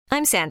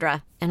I'm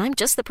Sandra, and I'm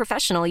just the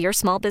professional your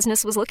small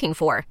business was looking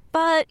for.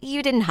 But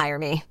you didn't hire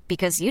me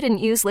because you didn't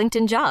use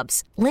LinkedIn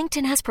Jobs.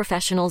 LinkedIn has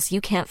professionals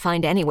you can't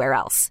find anywhere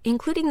else,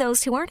 including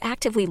those who aren't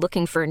actively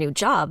looking for a new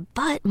job,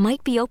 but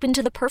might be open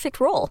to the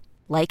perfect role,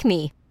 like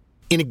me.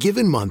 In a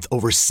given month,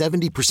 over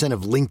 70%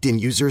 of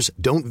LinkedIn users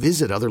don't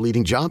visit other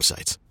leading job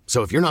sites.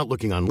 So if you're not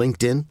looking on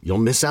LinkedIn, you'll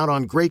miss out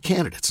on great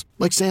candidates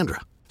like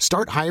Sandra.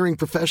 Start hiring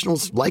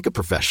professionals like a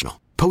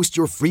professional. Post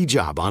your free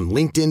job on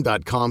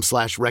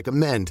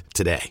linkedin.com/recommend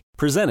today.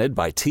 Presented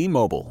by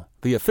T-Mobile,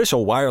 the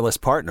official wireless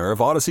partner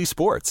of Odyssey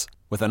Sports.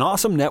 With an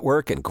awesome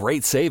network and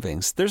great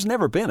savings, there's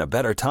never been a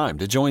better time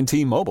to join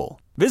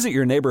T-Mobile. Visit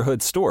your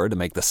neighborhood store to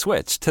make the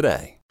switch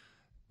today.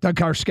 Doug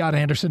Carr, Scott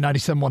Anderson,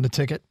 97.1 The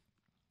Ticket.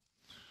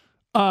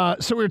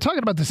 So we were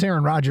talking about this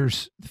Aaron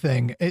Rodgers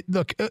thing.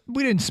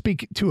 We didn't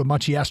speak to it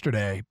much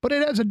yesterday, but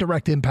it has a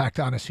direct impact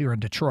on us here in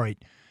Detroit.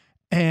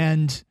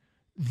 And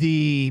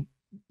the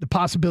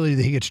possibility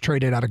that he gets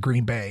traded out of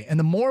Green Bay. And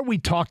the more we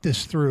talk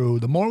this through,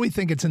 the more we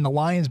think it's in the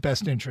Lions'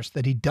 best interest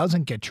that he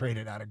doesn't get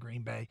traded out of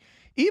Green Bay.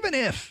 Even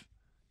if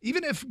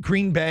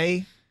Green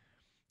Bay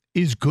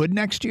is good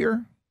next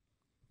year,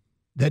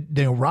 that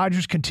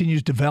Rodgers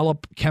continues to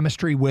develop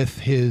chemistry with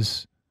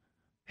his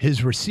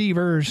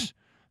receivers.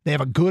 They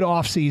have a good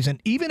offseason.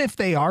 Even if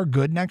they are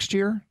good next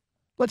year,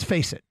 let's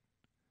face it,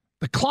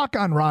 the clock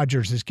on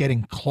Rodgers is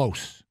getting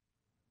close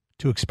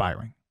to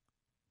expiring.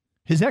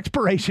 His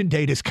expiration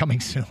date is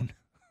coming soon.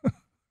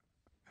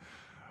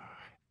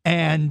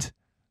 And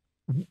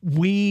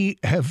we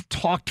have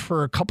talked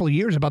for a couple of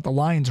years about the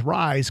Lions'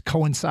 rise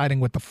coinciding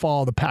with the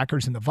fall of the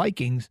Packers and the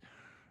Vikings.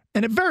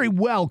 And it very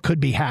well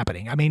could be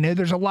happening. I mean,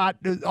 there's a lot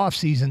off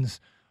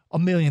seasons. A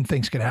million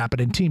things could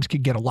happen, and teams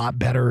could get a lot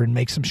better and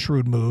make some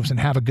shrewd moves and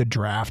have a good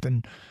draft.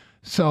 And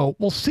so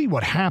we'll see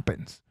what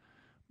happens.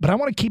 But I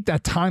want to keep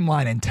that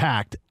timeline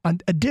intact.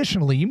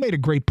 Additionally, you made a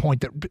great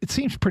point that it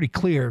seems pretty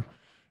clear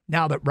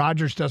now that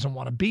Rodgers doesn't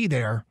want to be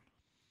there.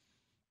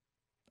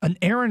 An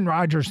Aaron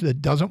Rodgers that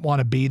doesn't want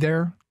to be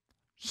there,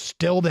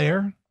 still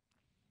there,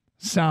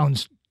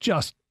 sounds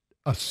just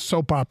a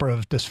soap opera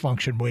of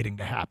dysfunction waiting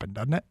to happen,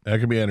 doesn't it? That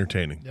can be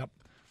entertaining. Yep.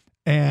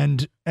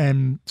 And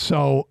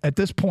so at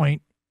this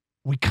point,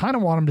 we kind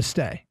of want him to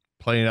stay.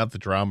 Playing out the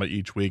drama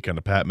each week on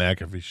the Pat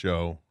McAfee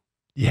show.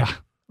 Yeah,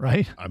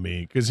 right? I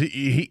mean, because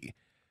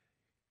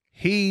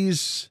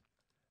he's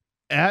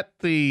at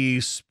the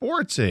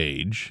sports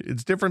age.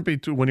 It's different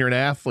between when you're an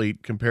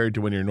athlete compared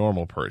to when you're a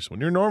normal person.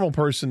 When you're a normal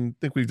person,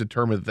 I think we've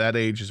determined that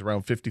age is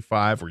around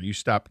 55, where you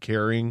stop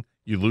caring,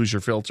 you lose your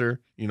filter,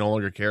 you no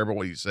longer care about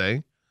what you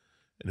say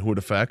and who it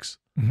affects.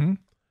 Mm-hmm.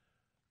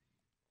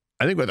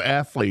 I think with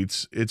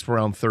athletes, it's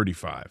around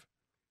 35.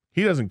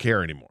 He doesn't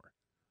care anymore.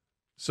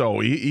 So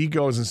he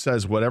goes and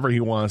says whatever he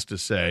wants to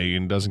say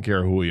and doesn't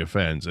care who he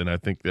offends. And I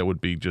think that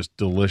would be just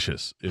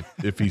delicious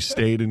if he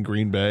stayed in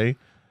Green Bay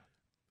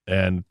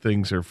and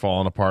things are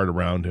falling apart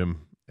around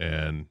him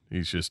and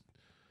he's just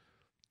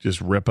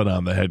ripping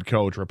on the head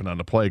coach, ripping on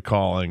the play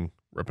calling,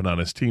 ripping on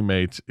his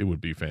teammates. It would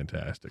be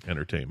fantastic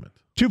entertainment.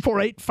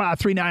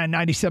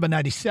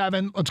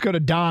 248-539-9797. Let's go to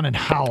Don and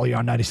Holly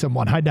on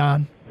 97.1. Hi,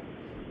 Don.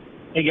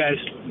 Hey, guys.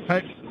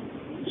 Hi.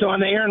 So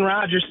on the Aaron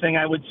Rodgers thing,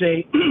 I would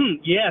say,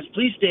 yes,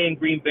 please stay in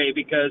Green Bay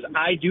because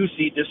I do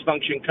see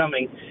dysfunction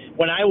coming.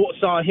 When I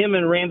saw him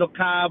and Randall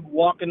Cobb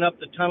walking up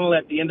the tunnel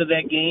at the end of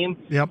that game,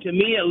 To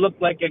me it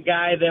looked like a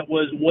guy that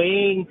was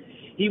weighing.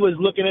 He was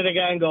looking at a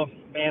guy and go,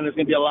 man, there's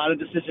going to be a lot of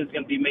decisions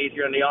going to be made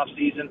here in the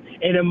offseason.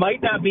 And it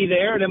might not be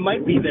there and it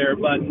might be there,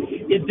 but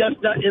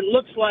it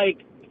looks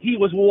like he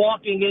was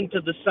walking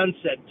into the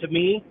sunset to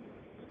me.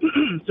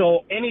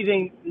 So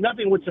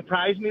nothing would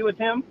surprise me with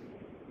him.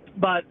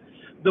 But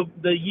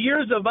the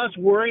years of us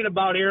worrying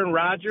about Aaron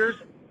Rodgers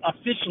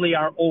officially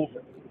are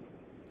over.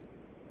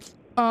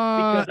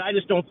 Because I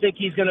just don't think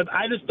he's gonna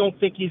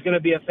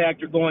be a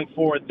factor going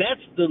forward.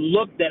 That's the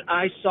look that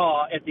I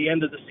saw at the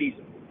end of the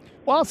season.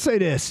 Well, I'll say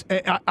this: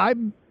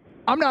 I'm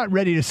not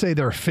ready to say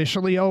they're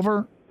officially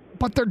over,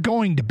 but they're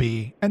going to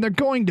be, and they're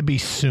going to be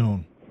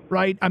soon,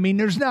 right? I mean,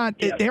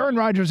 Aaron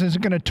Rodgers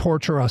isn't going to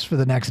torture us for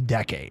the next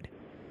decade.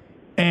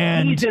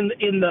 And he's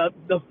in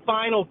the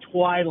final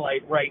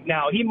twilight right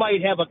now. He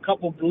might have a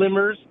couple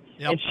glimmers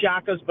and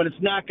shock us, but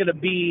it's not going to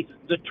be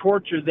the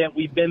torture that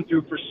we've been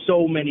through for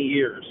so many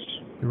years.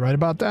 You're right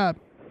about that.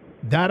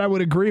 That I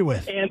would agree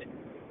with. And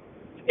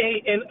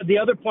the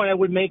other point I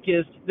would make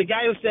is the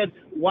guy who said,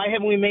 why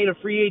haven't we made a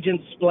free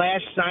agent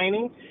splash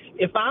signing?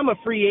 If I'm a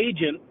free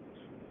agent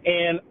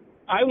and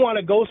I want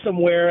to go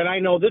somewhere and I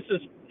know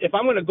if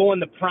I'm going to go in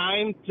the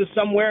prime to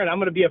somewhere and I'm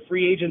going to be a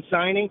free agent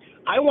signing,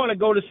 I want to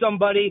go to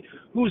somebody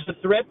who's a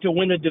threat to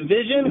win a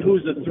division,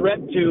 who's a threat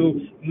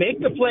to make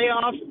the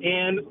playoffs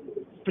and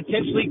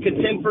potentially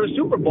contend for a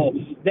Super Bowl.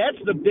 That's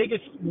the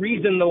biggest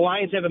reason the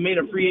Lions haven't made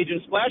a free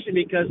agent splash,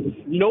 because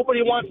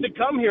nobody wants to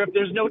come here if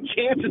there's no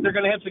chance that they're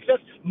going to have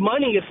success.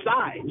 Money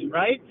aside,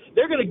 right?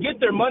 They're going to get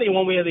their money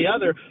one way or the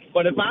other.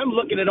 But if I'm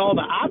looking at all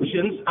the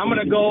options, I'm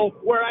going to go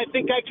where I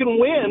think I can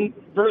win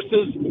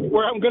versus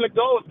where I'm going to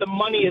go if the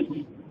money is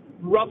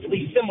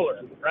roughly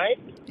similar, right?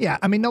 Yeah,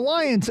 I mean, the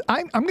Lions,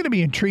 I'm going to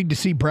be intrigued to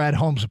see Brad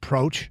Holmes'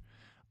 approach.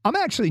 I'm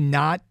actually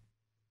not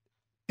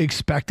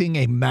expecting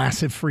a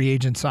massive free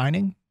agent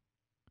signing.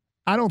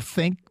 I don't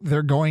think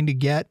they're going to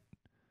get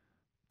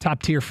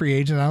top-tier free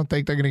agents. I don't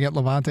think they're going to get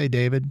Levante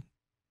David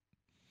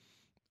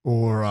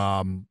or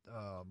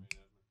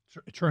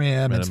Trey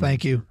Edmonds,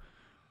 thank you.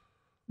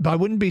 But I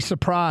wouldn't be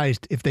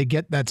surprised if they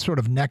get that sort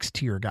of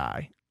next-tier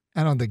guy.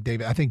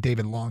 I think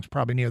David Long's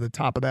probably near the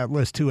top of that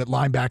list, too, at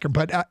linebacker.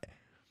 But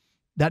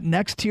that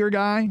next-tier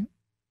guy,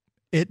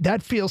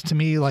 that feels to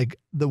me like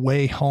the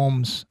way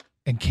Holmes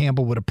and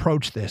Campbell would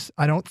approach this.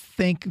 I don't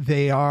think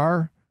they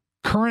are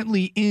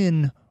currently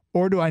in,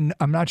 or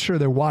I'm not sure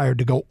they're wired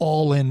to go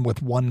all in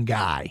with one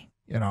guy,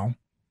 you know?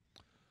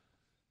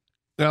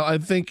 Now, I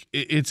think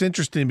it's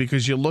interesting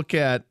because you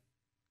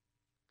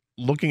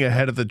looking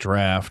ahead of the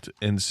draft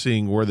and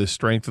seeing where the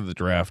strength of the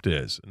draft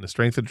is. And the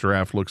strength of the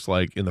draft looks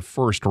like in the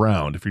first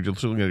round, if you're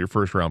just looking at your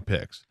first round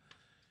picks,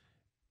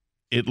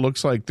 it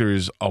looks like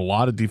there's a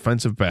lot of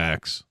defensive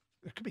backs.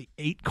 There could be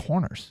 8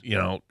 corners.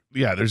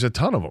 There's a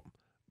ton of them.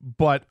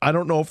 But I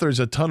don't know if there's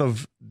a ton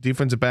of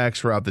defensive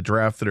backs throughout the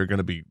draft that are going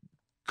to be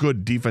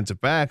good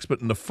defensive backs, but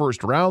in the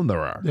first round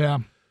there are. Yeah.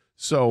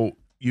 So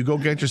you go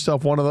get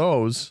yourself one of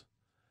those,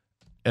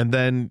 and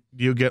then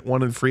you get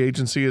one in free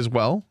agency as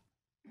well,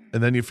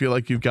 and then you feel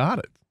like you've got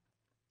it.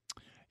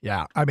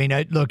 Yeah. I mean,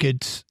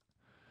 it's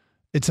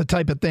a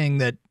type of thing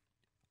that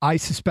I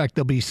suspect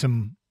there'll be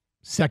some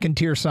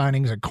second-tier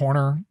signings at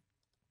corner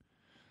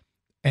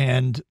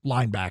and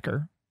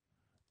linebacker.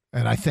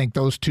 And I think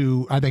those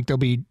two, there'll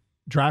be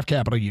draft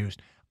capital used.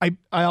 I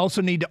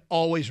also need to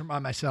always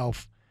remind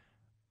myself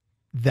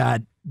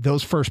that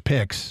those first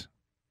picks,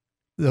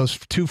 those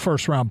 2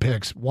 first-round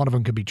picks, one of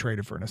them could be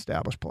traded for an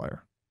established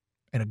player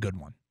and a good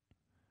one.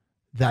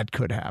 That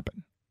could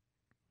happen.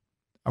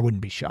 I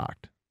wouldn't be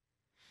shocked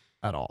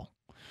at all.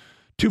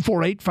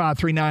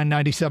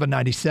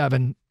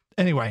 248-539-9797.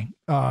 Anyway,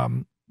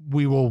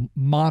 we will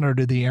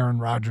monitor the Aaron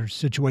Rodgers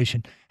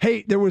situation.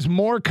 Hey, there was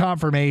more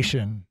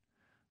confirmation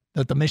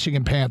that the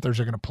Michigan Panthers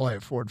are going to play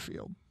at Ford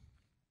Field.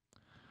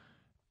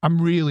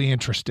 I'm really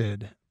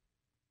interested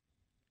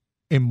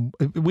in.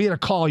 We had a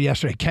call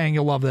yesterday. Kang,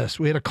 you'll love this.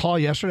 We had a call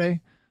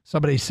yesterday.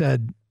 Somebody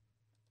said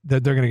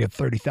that they're going to get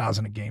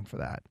 $30,000 a game for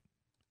that.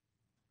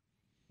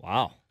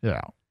 Wow.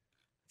 Yeah.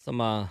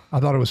 I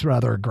thought it was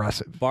rather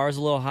aggressive. Bar's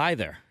a little high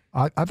there.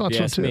 I thought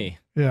so too. Me.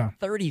 Yeah.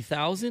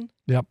 30,000?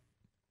 Yep.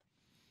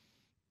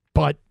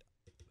 But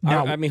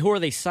now, I mean, who are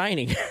they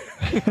signing?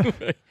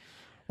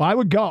 Well, I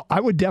would go. I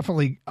will go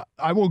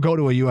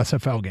to a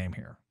USFL game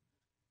here.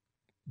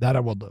 That I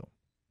will do.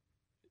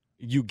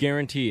 You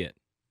guarantee it?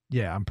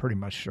 Yeah, I'm pretty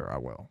much sure I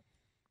will.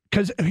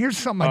 Because here's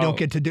something I don't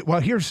get to do.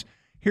 Well, here's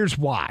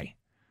why.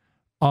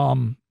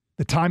 The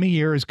time of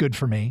year is good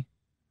for me,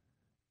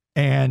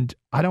 and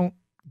I don't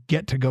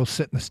get to go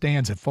sit in the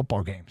stands at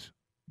football games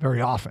very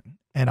often,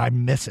 and I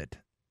miss it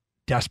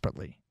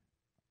desperately.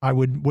 I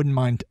wouldn't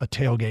mind a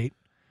tailgate.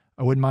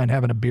 I wouldn't mind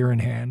having a beer in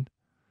hand.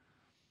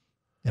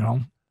 You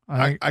know,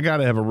 I got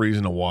to have a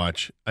reason to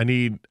watch.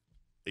 You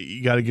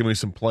got to give me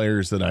some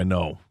players that I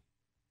know.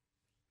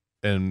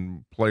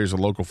 And players of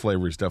local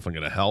flavor is definitely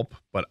going to help,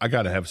 but I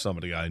got to have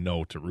somebody I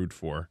know to root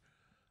for.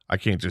 I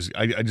can't just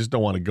I just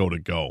don't want to go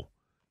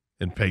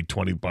and pay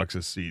 $20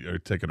 a seat or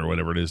ticket or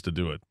whatever it is to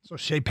do it. So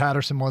Shea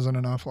Patterson wasn't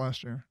enough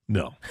last year?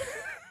 No.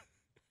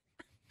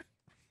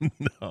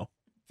 No.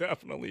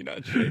 Definitely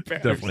not Shea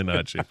Patterson. Definitely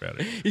not Shea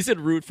Patterson. He said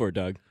root for,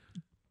 Doug.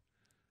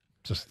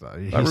 Just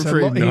he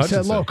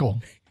said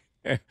local.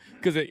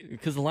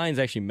 Because the Lions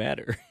actually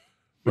matter.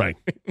 Right.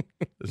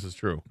 This is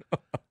true.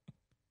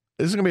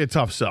 This is going to be a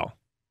tough sell.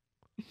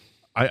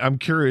 I'm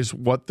curious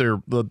what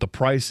the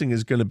pricing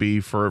is going to be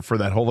for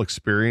that whole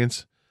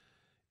experience.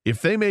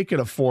 If they make it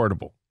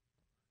affordable,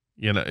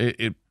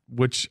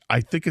 which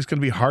I think is going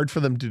to be hard for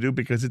them to do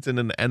because it's in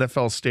an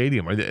NFL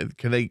stadium.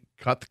 Can they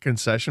cut the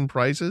concession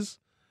prices?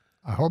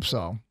 I hope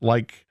so.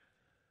 Like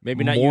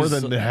maybe not more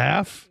than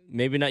half.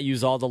 Maybe not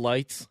use all the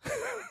lights.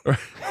 You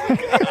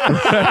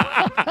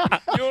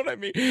know what I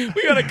mean?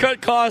 We got to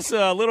cut costs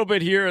a little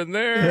bit here and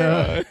there.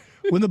 Yeah.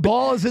 When the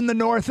ball is in the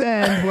north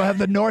end, we'll have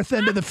the north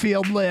end of the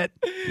field lit.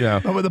 Yeah.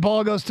 But when the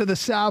ball goes to the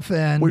south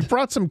end, we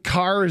brought some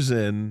cars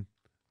in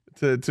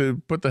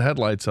to put the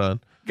headlights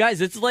on.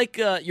 Guys, it's like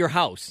your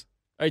house.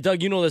 All right,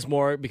 Doug, you know this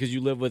more because you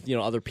live with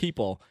other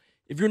people.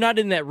 If you're not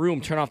in that room,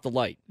 turn off the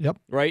light. Yep.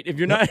 Right? If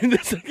you're not in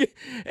this,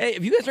 hey,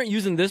 if you guys aren't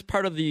using this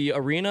part of the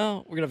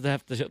arena, we're gonna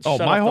have to shut off the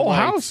lights. My whole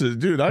house is,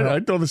 dude. I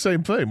do the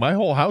same thing. My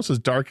whole house is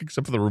dark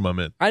except for the room I'm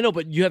in. I know,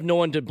 but you have no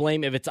one to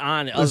blame if it's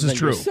on other than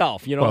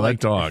yourself. Well, that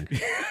dog,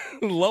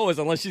 Lois,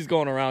 unless she's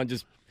going around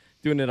just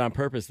doing it on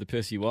purpose to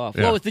piss you off.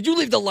 Yeah. Lois, did you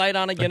leave the light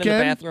on again in the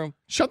bathroom?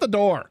 Shut the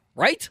door.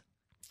 Right?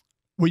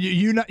 Well,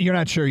 you're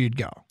not sure you'd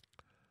go.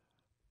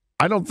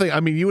 I don't think. I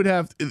mean, you would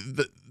have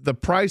the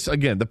price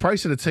again. The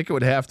price of the ticket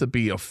would have to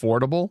be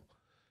affordable,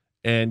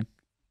 and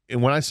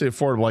when I say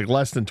affordable, like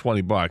less than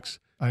 $20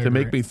 to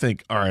make me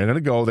think. All right, I'm going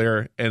to go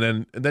there,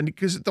 and then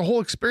because the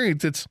whole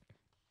experience,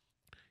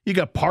 You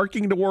got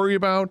parking to worry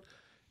about.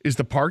 Is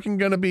the parking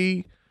going to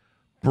be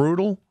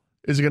brutal?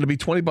 Is it going to be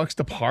 $20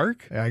 to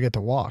park? Yeah, I get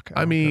to walk.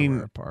 I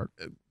mean, park.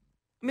 I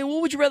mean,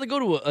 what would you rather go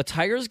to, a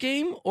Tigers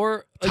game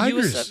or a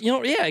Tigers.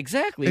 USF? Yeah,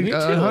 exactly. Me too.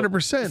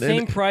 100%.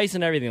 Same price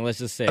and everything, let's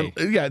just say.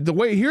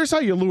 Here's how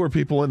you lure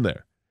people in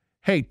there.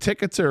 Hey,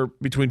 tickets are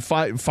between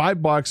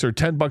 $5 or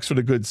 $10 for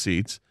the good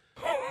seats.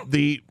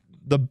 The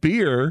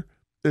beer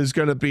is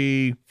going to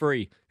be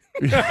free.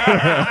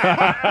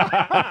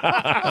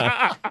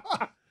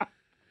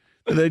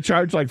 They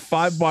charge like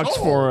 $5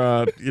 for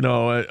a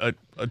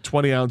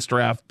 20-ounce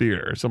draft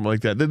beer or something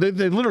like that.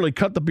 They literally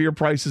cut the beer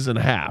prices in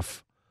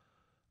half.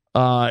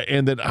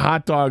 And then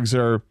hot dogs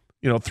are,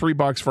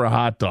 $3 for a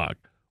hot dog.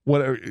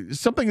 Whatever,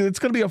 something that's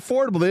going to be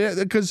affordable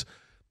because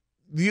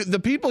the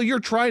people you're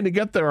trying to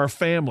get there are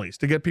families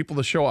to get people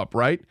to show up,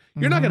 right?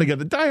 You're not going to get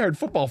the diehard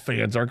football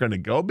fans aren't going to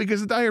go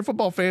because the diehard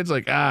football fans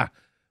like,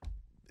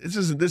 this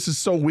is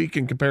so weak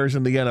in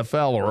comparison to the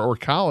NFL or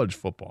college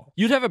football.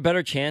 You'd have a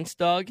better chance,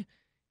 Doug,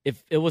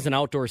 if it was an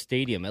outdoor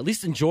stadium. At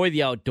least enjoy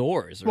the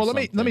outdoors.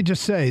 Let me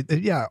just say,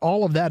 yeah,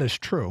 all of that is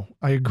true.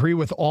 I agree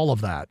with all of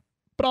that.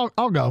 But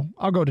I'll go.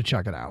 I'll go to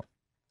check it out.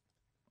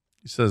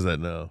 He says that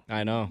now.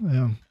 I know.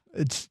 Yeah,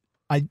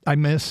 I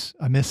miss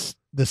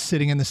the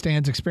sitting in the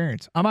stands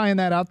experience. I'm eyeing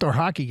that outdoor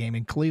hockey game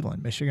in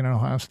Cleveland, Michigan and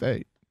Ohio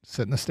State.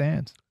 Sit in the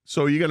stands.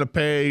 So you're going to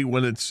pay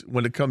when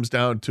it comes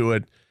down to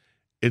it.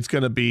 It's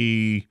going to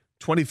be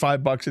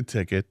 $25 a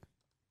ticket.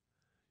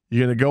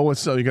 You're going to go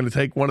with you're going to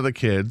take one of the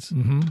kids.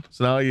 Mm-hmm.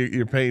 So now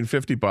you're paying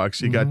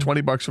 $50. You got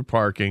 $20 for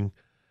parking,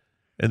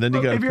 and then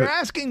you got. If you're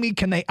asking me,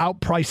 can they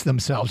outprice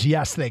themselves?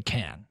 Yes, they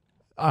can.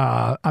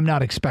 I'm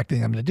not expecting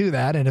them to do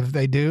that, and if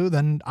they do,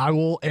 then I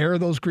will air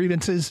those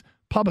grievances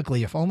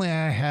publicly. If only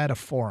I had a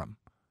forum.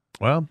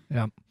 Well,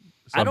 yeah.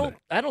 Someday.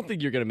 I don't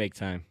think you're going to make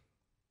time.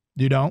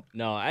 You don't?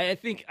 No, I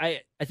think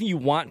you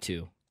want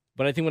to,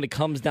 but I think when it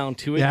comes down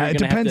to it, yeah, you're it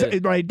depends.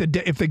 Right,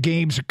 if the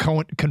games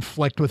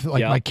conflict with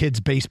my kids'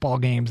 baseball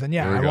games, then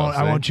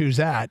I won't choose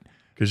that.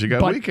 Because you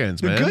got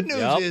weekends, man. The good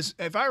news is,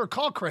 if I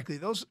recall correctly,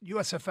 those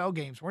USFL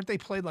games weren't they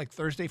played like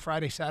Thursday,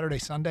 Friday, Saturday,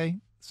 Sunday?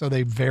 So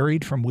they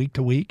varied from week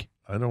to week.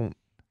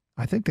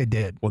 I think they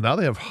did. Well, now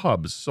they have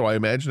hubs, so I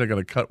imagine they're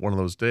going to cut one of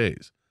those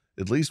days,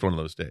 at least one of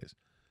those days,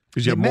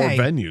 because you have more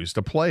venues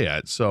to play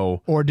at.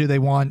 So, or do they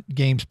want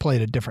games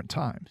played at different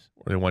times?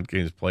 Or they want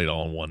games played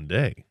all in one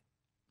day.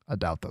 I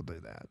doubt they'll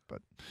do that.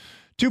 But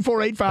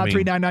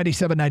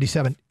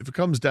 248-539-9797. If it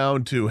comes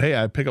down to, hey,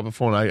 I pick up the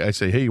phone, I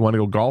say, hey, you want to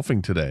go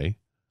golfing today,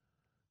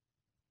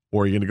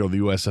 or are you going to go to the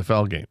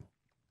USFL game?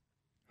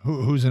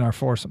 Who's in our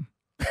foursome?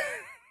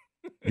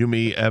 You,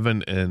 me,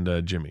 Evan,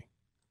 and Jimmy.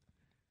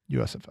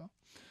 USFL.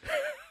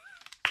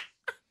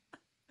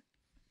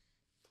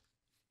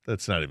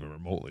 That's not even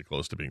remotely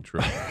close to being true.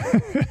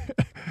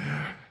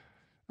 I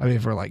mean,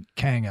 for like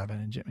Kang, Evan,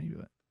 and Jimmy.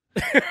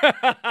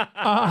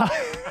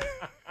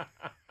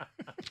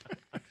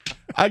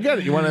 I get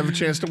it. You want to have a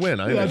chance to win.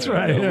 That's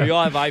right. Yeah. We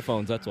all have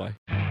iPhones. That's why.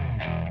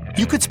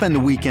 You could spend the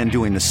weekend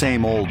doing the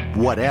same old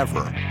whatever,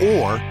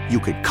 or you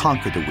could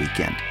conquer the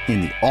weekend in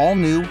the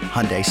all-new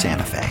Hyundai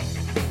Santa Fe.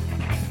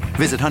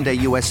 Visit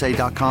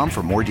HyundaiUSA.com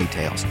for more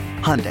details.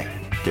 Hyundai,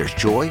 there's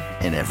joy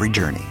in every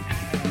journey.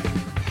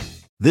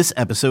 This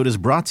episode is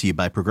brought to you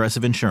by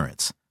Progressive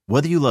Insurance.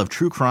 Whether you love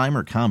true crime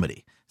or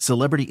comedy,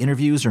 celebrity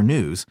interviews or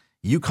news,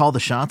 you call the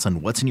shots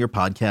on what's in your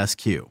podcast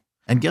queue.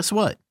 And guess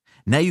what?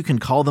 Now you can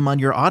call them on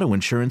your auto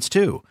insurance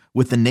too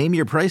with the Name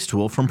Your Price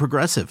tool from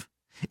Progressive.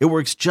 It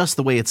works just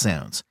the way it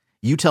sounds.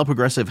 You tell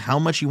Progressive how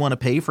much you want to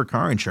pay for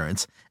car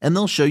insurance, and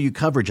they'll show you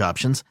coverage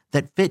options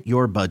that fit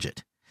your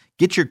budget.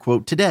 Get your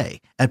quote today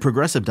at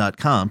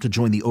Progressive.com to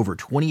join the over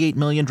 28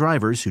 million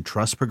drivers who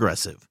trust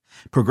Progressive.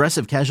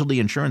 Progressive Casualty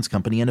Insurance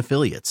Company and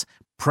Affiliates.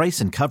 Price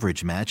and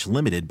coverage match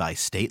limited by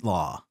state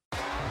law.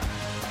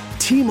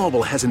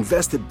 T-Mobile has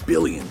invested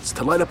billions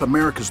to light up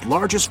America's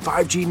largest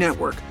 5G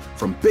network,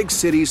 from big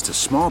cities to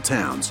small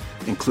towns,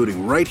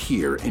 including right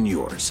here in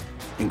yours.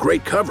 And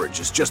great coverage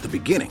is just the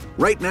beginning.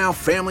 Right now,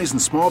 families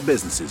and small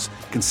businesses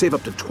can save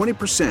up to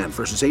 20%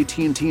 versus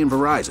AT&T and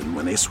Verizon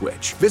when they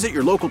switch. Visit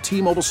your local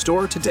T-Mobile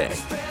store today.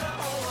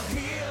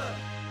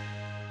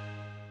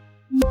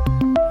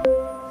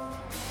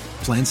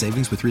 Plan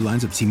savings with 3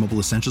 lines of T-Mobile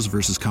Essentials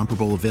versus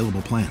comparable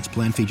available plans.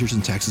 Plan features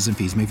and taxes and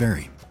fees may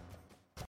vary.